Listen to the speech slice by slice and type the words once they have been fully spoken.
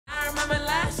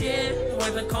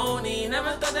went to Coney.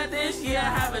 Never thought that this year I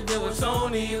have a deal with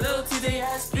Sony. Lil Tjay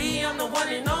has 3, I'm the one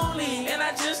and only. And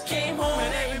I just came home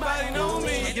and everybody know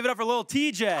me. Give it up for Lil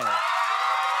Tjay.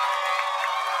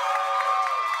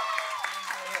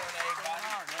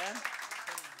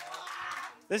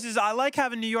 I like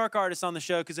having New York artists on the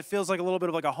show because it feels like a little bit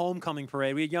of like a homecoming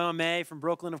parade. We had Young May from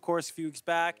Brooklyn, of course, a few weeks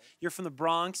back. You're from the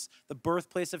Bronx, the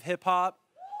birthplace of hip hop.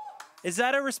 Is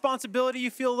that a responsibility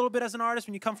you feel a little bit as an artist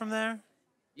when you come from there?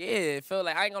 Yeah, it feel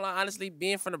like, I ain't gonna lie, honestly,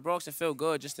 being from the Bronx, it feel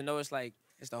good just to know it's like,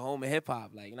 it's the home of hip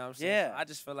hop. Like, you know what I'm saying? Yeah. So I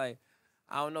just feel like,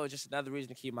 I don't know, it's just another reason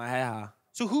to keep my head high.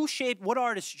 So what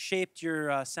artist shaped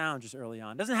your sound just early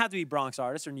on? Doesn't have to be Bronx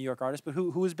artists or New York artists, but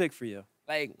who was big for you?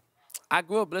 Like, I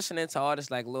grew up listening to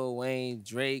artists like Lil Wayne,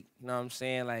 Drake, you know what I'm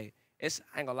saying? Like, I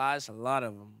ain't gonna lie, it's a lot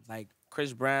of them. Like,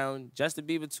 Chris Brown, Justin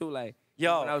Bieber too, like,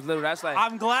 yo, when I was little, that's like,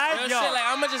 I'm glad, real shit, like,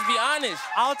 I'ma just be honest.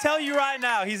 I'll tell you right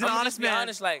now, he's an honest man.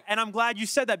 Honest, like, and I'm glad you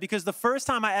said that because the first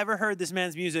time I ever heard this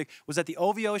man's music was at the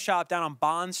OVO shop down on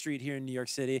Bond Street here in New York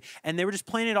City, and they were just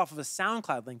playing it off of a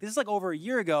SoundCloud link. This is like over a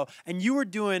year ago, and you were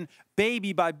doing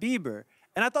Baby by Bieber.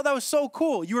 And I thought that was so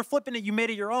cool. You were flipping it, you made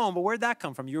it your own, but where'd that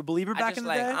come from? You were a believer back in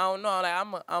the day? I don't know.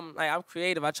 Like I'm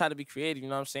creative. I try to be creative, you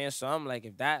know what I'm saying? So I'm like,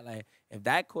 if that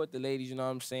caught the ladies, you know what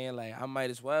I'm saying? Like, I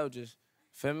might as well just,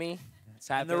 feel me?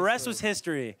 And the rest was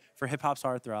history for hip hop's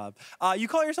heartthrob. You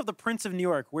call yourself the Prince of New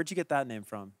York. Where'd you get that name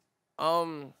from?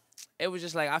 It was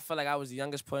just like, I felt like I was the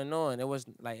youngest putting on. It was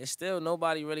like, it's still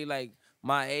nobody really like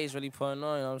my age really putting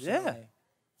on, you know what I'm saying? Yeah. Like,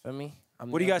 feel me?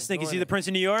 What do you guys think? Is he the Prince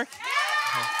of New York?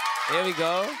 There we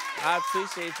go. I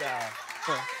appreciate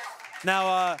y'all.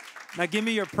 Now give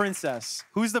me your princess.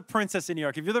 Who's the princess in New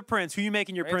York? If you're the prince, who you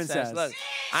making your princess? Look,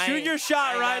 shoot your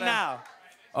shot right now.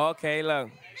 Okay, look.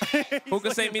 Who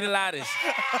can say me the loudest?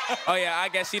 Oh yeah, I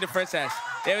guess she the princess.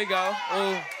 There we go.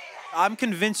 Ooh. I'm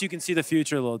convinced you can see the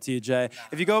future, Lil Tjay.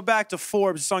 If you go back to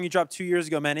Forbes, a song you dropped 2 years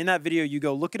ago, man, in that video, you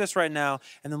go, look at us right now,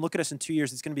 and then look at us in 2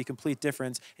 years. It's going to be a complete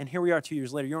difference. And here we are 2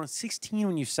 years later. You're on 16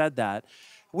 when you said that.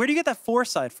 Where do you get that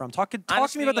foresight from? Talk to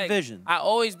me about the vision. I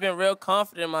always been real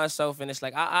confident in myself, and it's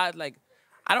like, I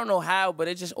don't know how, but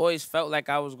it just always felt like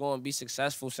I was going to be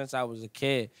successful since I was a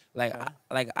kid. Like,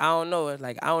 I don't know.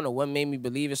 Like, I don't know what made me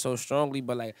believe it so strongly,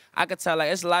 but, like, I could tell,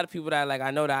 like, it's a lot of people that, like,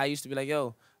 I know that I used to be like,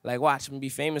 yo, like, watch me be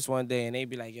famous one day, and they'd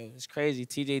be like, yo, it's crazy.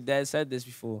 TJ Dad said this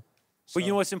before. So, but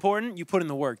you know what's important? You put in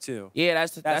the work, too. Yeah,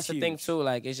 that's the thing, too.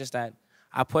 Like, it's just that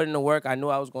I put in the work. I knew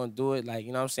I was going to do it. Like,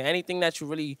 you know what I'm saying? Anything that you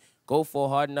really go for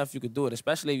hard enough, you could do it,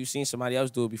 especially if you've seen somebody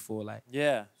else do it before. Like,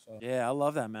 yeah. So. Yeah, I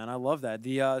love that, man. I love that.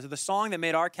 The song that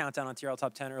made our countdown on TRL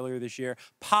Top 10 earlier this year,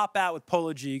 Pop Out with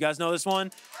Polo G. You guys know this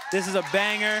one? This is a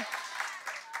banger.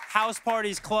 House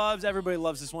parties, clubs, everybody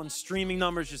loves this one. Streaming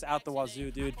numbers just out the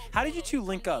wazoo, dude. How did you two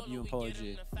link up, you and Polo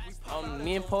G?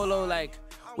 Me and Polo, like,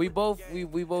 we both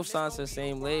signed to the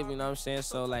same label, you know what I'm saying?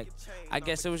 So, like, I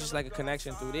guess it was just like a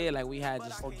connection through there. Like, we had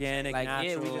just organic, like,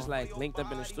 natural. yeah, we just like linked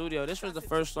up in the studio. This was the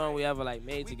first song we ever like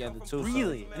made together too.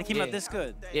 Really? So, and it came out this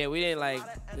good? Yeah, we didn't like.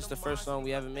 This is the first song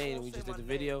we ever made, and we just did the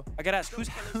video. I gotta ask,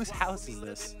 whose house is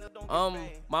this?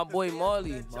 My boy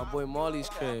Marley. My boy Marley's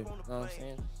crib. You know what I'm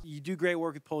saying? You do great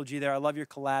work with Polo G there. I love your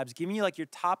collabs. Give me like your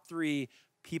top 3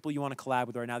 people you want to collab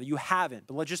with right now that you haven't,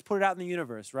 but let's just put it out in the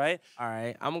universe, right? All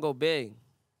right, I'm gonna go big.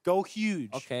 Go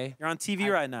huge. Okay. You're on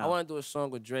TV right now. I want to do a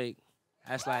song with Drake.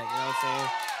 That's like, you know what I'm saying?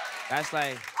 That's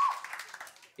like,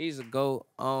 he's a GOAT.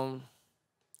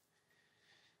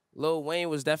 Lil Wayne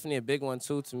was definitely a big one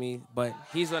too to me, but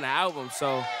he's on the album,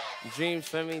 so dreams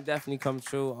for me definitely come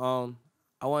true.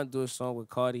 I want to do a song with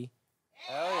Cardi.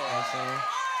 Hell yeah. You know what I'm saying?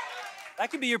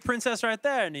 That could be your princess right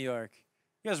there in New York.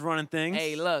 You guys running things.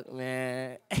 Hey, look,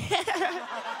 man.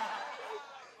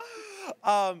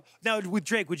 Now, with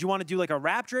Drake, would you want to do like a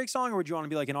rap Drake song, or would you want to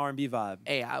be like an R&B vibe?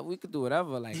 Hey, we could do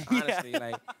whatever. Like, honestly,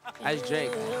 like, that's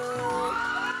Drake. Lil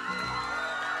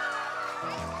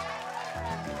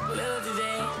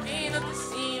Tjay, ain't up the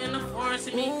scene in the forest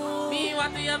with me. Me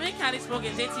out the oven, Cali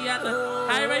smoking JT out the.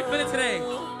 How you ready for it today? 1,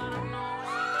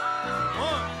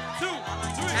 2,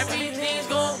 3. Everything's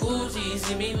going Gucci,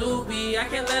 see me loopy. I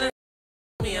can't let it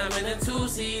me. I'm in a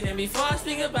 2-seat, and before I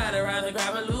speak about it, rather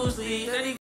grab a loose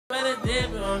leaf. Better dip,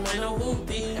 I'm in a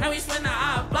hoopty. And we spend the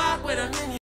hour block with a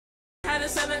mini. Had to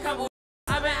send a couple.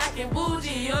 I've been acting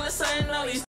bougie. All of a sudden, all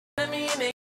these let me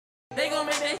in they gon'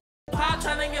 make that pop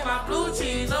tryna get my blue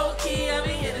cheese. Low key, I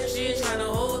be in the street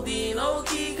tryna hold the low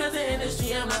key. Cause the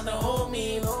industry, I'm not the old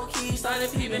me. Low key,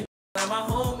 started peeping like my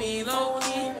homie. Low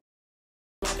key.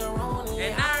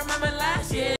 And I remember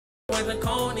last year. Went to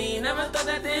Coney. Never thought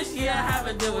that this year I have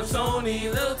a deal with Sony.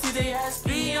 Lil Tjay has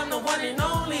 3, I'm the one and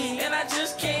only. And I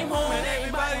just came home and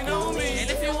everybody know me.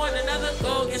 And if you want another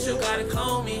go, guess you got it. to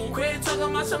clone me. Quit talking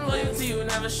about some loyalty you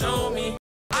never showed me.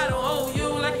 I don't owe you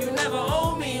like you never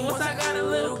owe me. Once I got a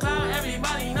little clout,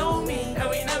 everybody know me. And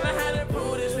we never had to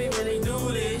prove this, we really do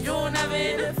this. You will never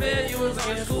interfere, you was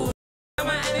on school.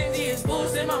 My energy is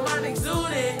boosted, my mind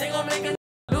exuded. They gon' make a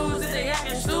lose if they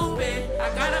acting stupid.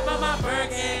 I got up on my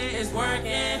Birkin, it's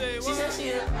working. She said she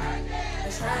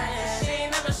it's hurting. She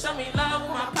ain't never show me love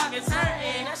when my pockets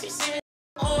hurting. Now she see me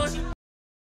on.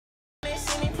 They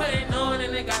see me put it on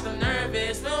and they got them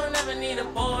nervous. We don't never need a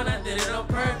board, I did it on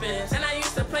purpose. And I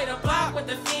used to play the block with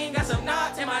the fiend. Got some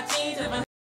knots in my jeans. If a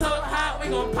so hot, we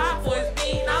gon' pop for his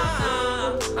bean.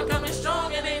 I'm coming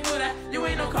strong and they knew that. You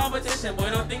ain't no competition,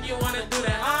 boy, don't think you wanna do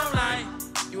that. I'm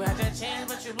like, you had your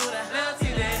chance, but you blew that. Lil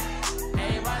Tjay,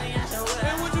 everybody ask you who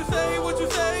that. And what you say, what you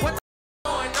say? What the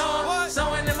going on? What?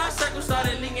 Someone in my circle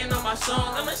started leaking on my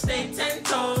songs. I'ma stay 10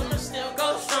 toes, I'ma still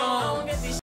go strong. Get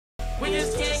these we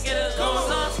just can't get along.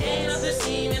 Songs came up the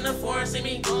scene in the forest, see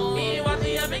me go. Me and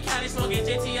Walty up in Cali smoking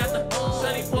JT out the phone.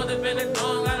 Shorty pulled up in the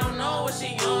dog, I don't know what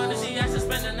she on. If she asked to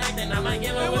spend the night, then I might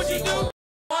give her what she do.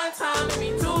 One time,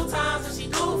 maybe 2 times, and she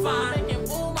do fine. Making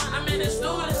boom, I'm in the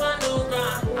studio, it's my new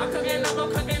grind. I'm cooking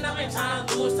up, ain't trying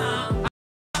to lose time.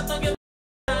 I don't give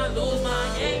a trying to lose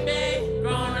my game, babe.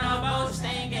 Growing up, I was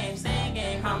staying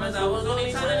game. Promise I was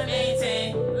only trying to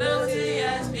maintain. Lil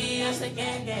TSB, it's the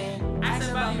gang. Ask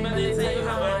about me, but they tell you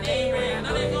how my name ring.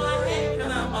 Know they going hate,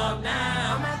 cause I'm up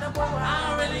now. I'm at the point where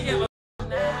I don't really give a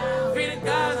now. Free the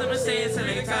gods, I'ma say it till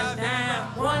they touch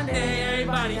down. One day,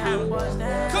 everybody have a bust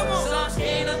down. Come on. So I'm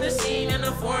skating up the scene in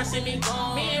the forest, see me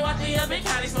gone. Me and Walty up in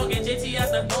Cali smoking JT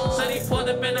out the phone. So they pulled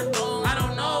up in the phone. I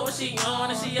don't know what she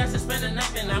on. If she has to spend the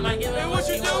night, then I might give her what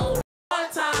she do. One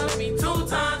time, maybe 2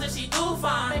 times, and she do